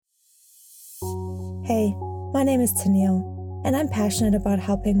Hey, my name is Tennille, and I'm passionate about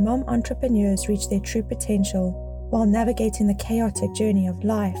helping mom entrepreneurs reach their true potential while navigating the chaotic journey of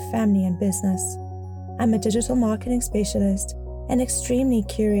life, family, and business. I'm a digital marketing specialist, an extremely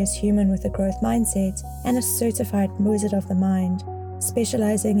curious human with a growth mindset, and a certified wizard of the mind,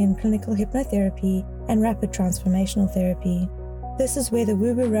 specializing in clinical hypnotherapy and rapid transformational therapy. This is where the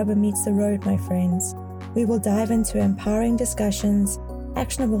woo-woo rubber meets the road, my friends. We will dive into empowering discussions,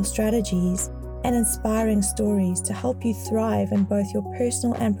 actionable strategies, and inspiring stories to help you thrive in both your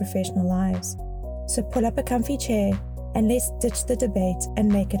personal and professional lives. So pull up a comfy chair and let's ditch the debate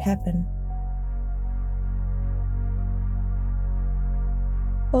and make it happen.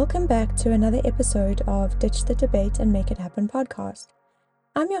 Welcome back to another episode of Ditch the Debate and Make It Happen podcast.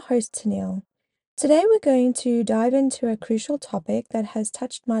 I'm your host, Tennille. Today we're going to dive into a crucial topic that has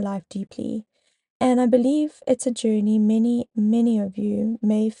touched my life deeply, and I believe it's a journey many of you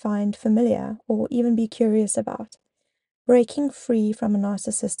may find familiar or even be curious about: breaking free from a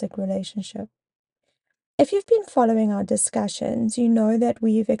narcissistic relationship. If you've been following our discussions, you know that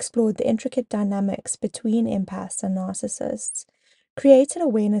we've explored the intricate dynamics between empaths and narcissists, created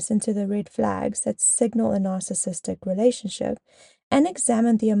awareness into the red flags that signal a narcissistic relationship, and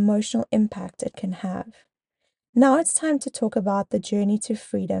examined the emotional impact it can have. Now it's time to talk about the journey to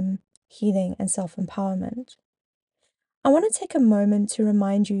freedom, healing, and self-empowerment. I want to take a moment to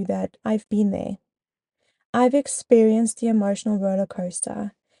remind you that I've been there. I've experienced the emotional roller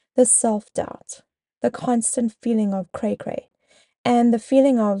coaster, the self-doubt, the constant feeling of cray-cray, and the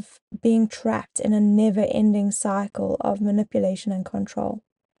feeling of being trapped in a never-ending cycle of manipulation and control.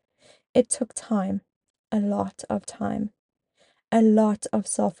 It took time, a lot of time, a lot of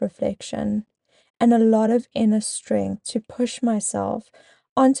self-reflection, and a lot of inner strength to push myself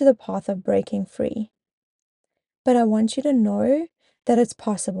onto the path of breaking free. But I want you to know that it's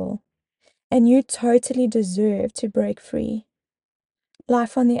possible, and you totally deserve to break free.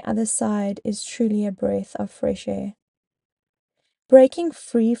 Life on the other side is truly a breath of fresh air. Breaking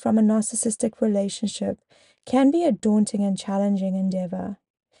free from a narcissistic relationship can be a daunting and challenging endeavor,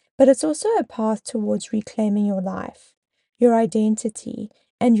 but it's also a path towards reclaiming your life, your identity,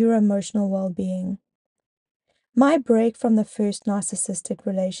 and your emotional well-being. My break from the first narcissistic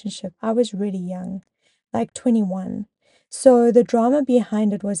relationship, I was really young, like 21. So the drama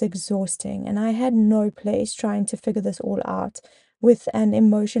behind it was exhausting, and I had no place trying to figure this all out with an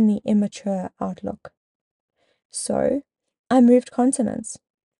emotionally immature outlook. So I moved continents.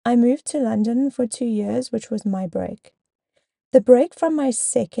 I moved to London for 2 years, which was my break. The break from my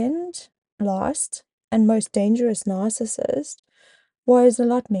second, last, and most dangerous narcissist was a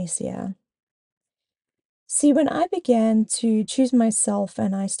lot messier. See, when I began to choose myself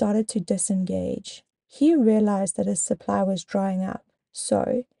and I started to disengage, he realized that his supply was drying up.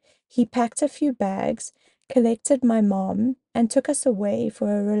 So he packed a few bags, collected my mom, and took us away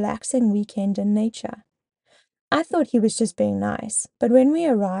for a relaxing weekend in nature. I thought he was just being nice, but when we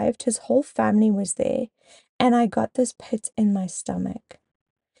arrived, his whole family was there, and I got this pit in my stomach.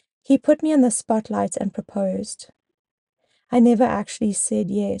 He put me in the spotlight and proposed. I never actually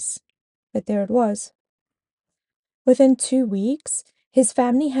said yes, but there it was. Within 2 weeks, his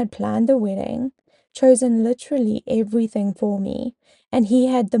family had planned the wedding, chosen literally everything for me, and he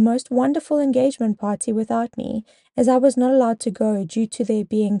had the most wonderful engagement party without me, as I was not allowed to go due to there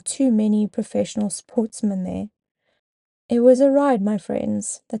being too many professional sportsmen there. It was a ride, my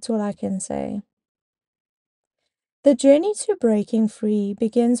friends, that's all I can say. The journey to breaking free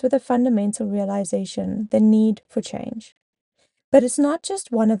begins with a fundamental realization: the need for change. But it's not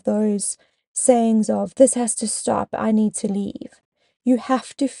just one of those sayings of, this has to stop, I need to leave. You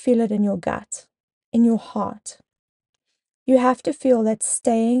have to feel it in your gut, in your heart. You have to feel that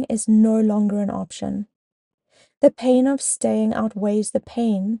staying is no longer an option. The pain of staying outweighs the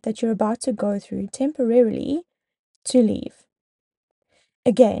pain that you're about to go through temporarily to leave.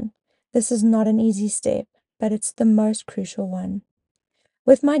 Again, this is not an easy step, but it's the most crucial one.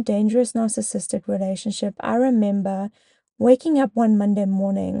 With my dangerous narcissistic relationship, I remember waking up one Monday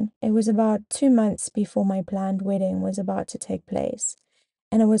morning. It was about 2 months before my planned wedding was about to take place,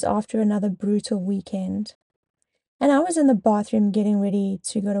 and it was after another brutal weekend. And I was in the bathroom getting ready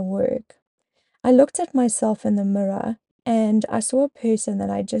to go to work. I looked at myself in the mirror, and I saw a person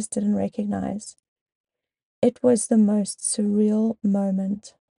that I just didn't recognize. It was the most surreal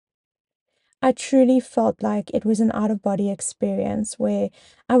moment. I truly felt like it was an out-of-body experience where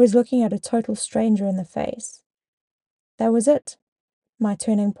I was looking at a total stranger in the face. That was it, my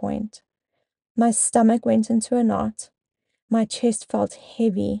turning point. My stomach went into a knot, my chest felt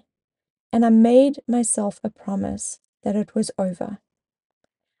heavy, and I made myself a promise that it was over.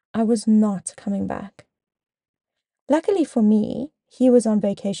 I was not coming back. Luckily for me, he was on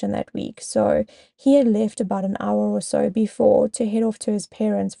vacation that week, so he had left about an hour or so before to head off to his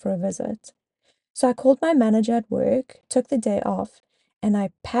parents for a visit. So I called my manager at work, took the day off, and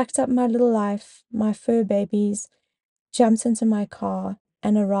I packed up my little life, my fur babies, jumped into my car,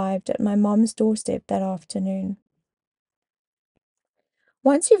 and arrived at my mom's doorstep that afternoon.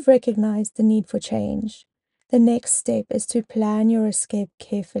 Once you've recognized the need for change, the next step is to plan your escape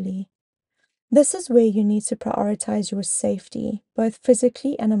carefully. This is where you need to prioritize your safety, both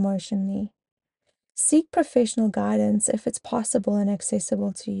physically and emotionally. Seek professional guidance if it's possible and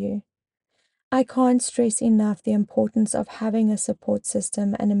accessible to you. I can't stress enough the importance of having a support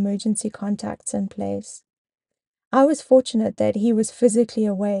system and emergency contacts in place. I was fortunate that he was physically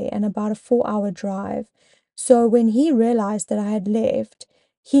away and about a 4-hour drive, so when he realized that I had left,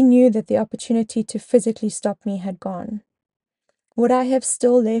 he knew that the opportunity to physically stop me had gone. Would I have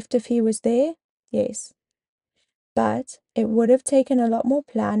still left if he was there? Yes. But it would have taken a lot more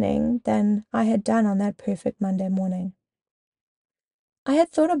planning than I had done on that perfect Monday morning. I had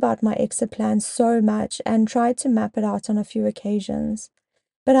thought about my exit plan so much and tried to map it out on a few occasions,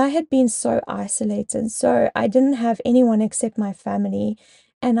 but I had been so isolated, so I didn't have anyone except my family,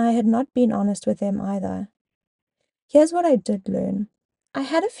 and I had not been honest with them either. Here's what I did learn. I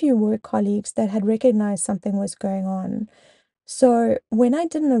had a few work colleagues that had recognized something was going on, so when I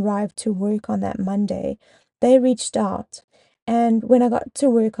didn't arrive to work on that Monday, they reached out, and when I got to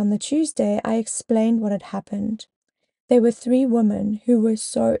work on the Tuesday, I explained what had happened. There were 3 women who were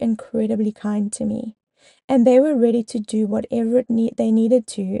so incredibly kind to me, and they were ready to do whatever they needed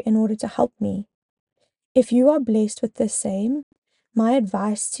to in order to help me. If you are blessed with the same, my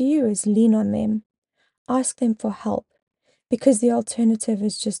advice to you is lean on them. Ask them for help, because the alternative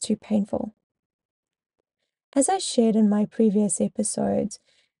is just too painful. As I shared in my previous episodes,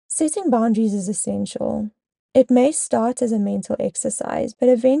 setting boundaries is essential. It may start as a mental exercise, but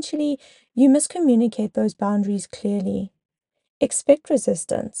eventually you must communicate those boundaries clearly. Expect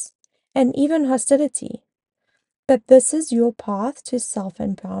resistance and even hostility, but this is your path to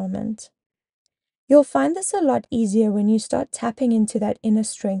self-empowerment. You'll find this a lot easier when you start tapping into that inner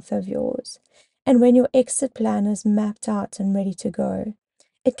strength of yours, and when your exit plan is mapped out and ready to go.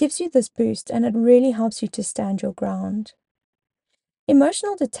 It gives you this boost and it really helps you to stand your ground.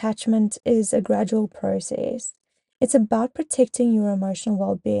 Emotional detachment is a gradual process. It's about protecting your emotional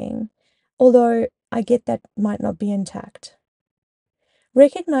well-being, although I get that might not be intact.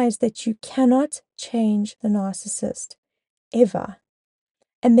 Recognize that you cannot change the narcissist, ever,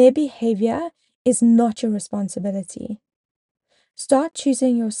 and their behavior is not your responsibility. Start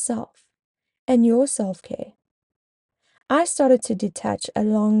choosing yourself and your self-care. I started to detach a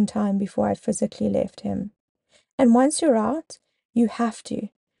long time before I physically left him. And once you're out, you have to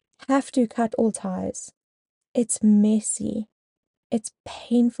cut all ties. It's messy. It's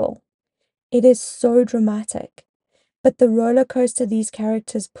painful. It is so dramatic. But the roller coaster these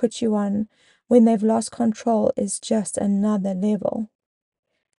characters put you on when they've lost control is just another level.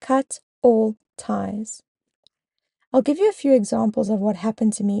 Cut all ties. I'll give you a few examples of what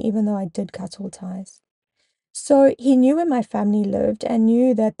happened to me even though I did cut all ties. So he knew where my family lived and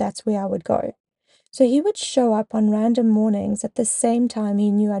knew that that's where I would go. So he would show up on random mornings at the same time he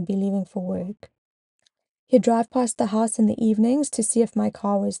knew I'd be leaving for work. He'd drive past the house in the evenings to see if my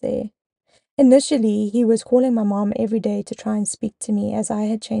car was there. Initially, he was calling my mom every day to try and speak to me as I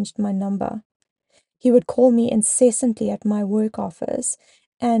had changed my number. He would call me incessantly at my work office,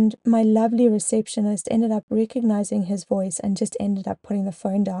 and my lovely receptionist ended up recognizing his voice and just ended up putting the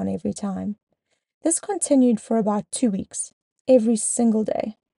phone down every time. This continued for about 2 weeks, every single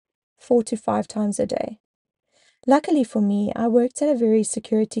day, 4 to 5 times a day. Luckily for me, I worked at a very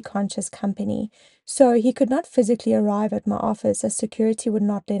security-conscious company, so he could not physically arrive at my office as security would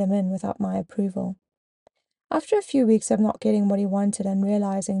not let him in without my approval. After a few weeks of not getting what he wanted and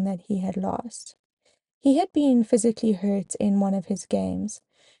realizing that he had lost, he had been physically hurt in one of his games,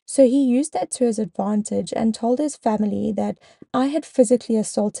 so he used that to his advantage and told his family that I had physically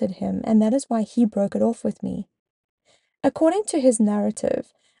assaulted him and that is why he broke it off with me. According to his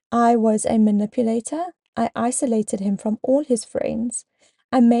narrative, I was a manipulator. I isolated him from all his friends.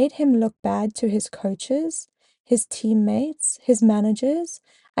 I made him look bad to his coaches, his teammates, his managers.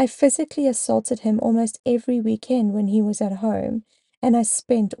 I physically assaulted him almost every weekend when he was at home, and I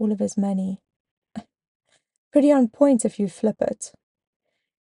spent all of his money. Pretty on point if you flip it.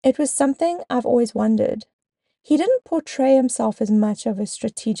 It was something I've always wondered. He didn't portray himself as much of a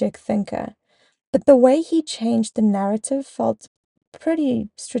strategic thinker, but the way he changed the narrative felt pretty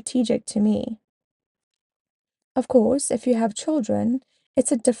strategic to me. Of course, if you have children,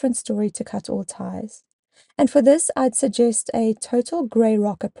 It's a different story to cut all ties. And for this, I'd suggest a total grey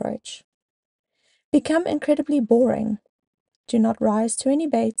rock approach. Become incredibly boring. Do not rise to any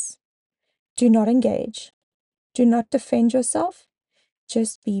baits. Do not engage. Do not defend yourself.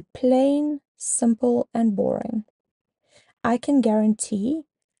 Just be plain, simple, and boring. I can guarantee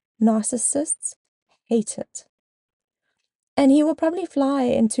narcissists hate it. And he will probably fly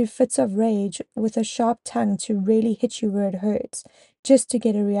into fits of rage with a sharp tongue to really hit you where it hurts, just to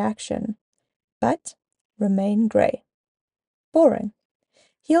get a reaction. But remain grey. Boring.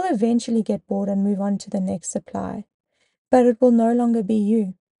 He'll eventually get bored and move on to the next supply, but it will no longer be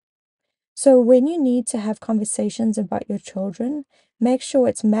you. So when you need to have conversations about your children, make sure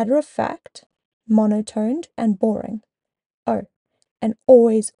it's matter of fact, monotoned, and boring. Oh, and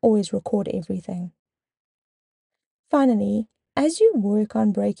always record everything. Finally, as you work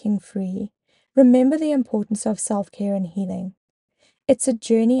on breaking free, remember the importance of self-care and healing. It's a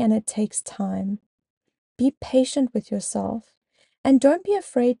journey and it takes time. Be patient with yourself and don't be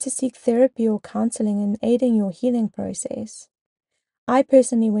afraid to seek therapy or counseling in aiding your healing process. I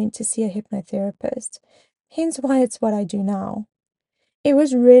personally went to see a hypnotherapist, hence why it's what I do now. It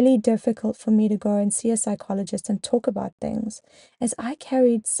was really difficult for me to go and see a psychologist and talk about things, as I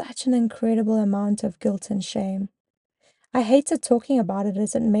carried such an incredible amount of guilt and shame. I hated talking about it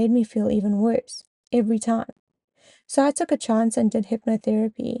as it made me feel even worse, every time. So I took a chance and did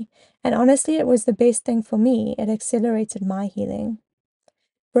hypnotherapy, and honestly, it was the best thing for me. It accelerated my healing.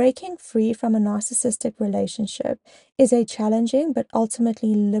 Breaking free from a narcissistic relationship is a challenging but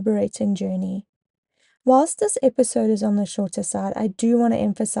ultimately liberating journey. Whilst this episode is on the shorter side, I do want to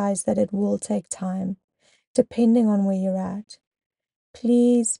emphasize that it will take time, depending on where you're at.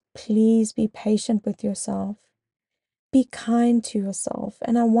 Please be patient with yourself. Be kind to yourself,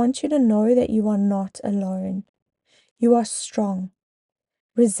 and I want you to know that you are not alone. You are strong,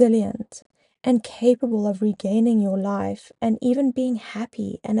 resilient, and capable of regaining your life and even being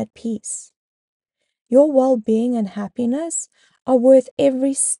happy and at peace. Your well-being and happiness are worth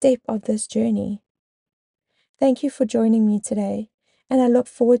every step of this journey. Thank you for joining me today, and I look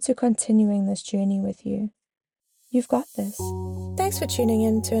forward to continuing this journey with you. You've got this. Thanks for tuning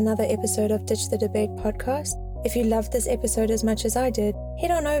in to another episode of Ditch the Debate podcast. If you loved this episode as much as I did,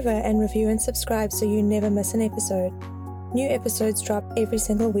 head on over and review and subscribe so you never miss an episode. New episodes drop every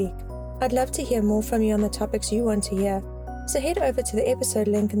single week. I'd love to hear more from you on the topics you want to hear, so head over to the episode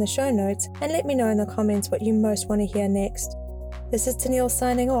link in the show notes and let me know in the comments what you most want to hear next. This is Tennille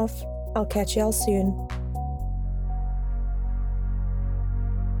signing off. I'll catch y'all soon.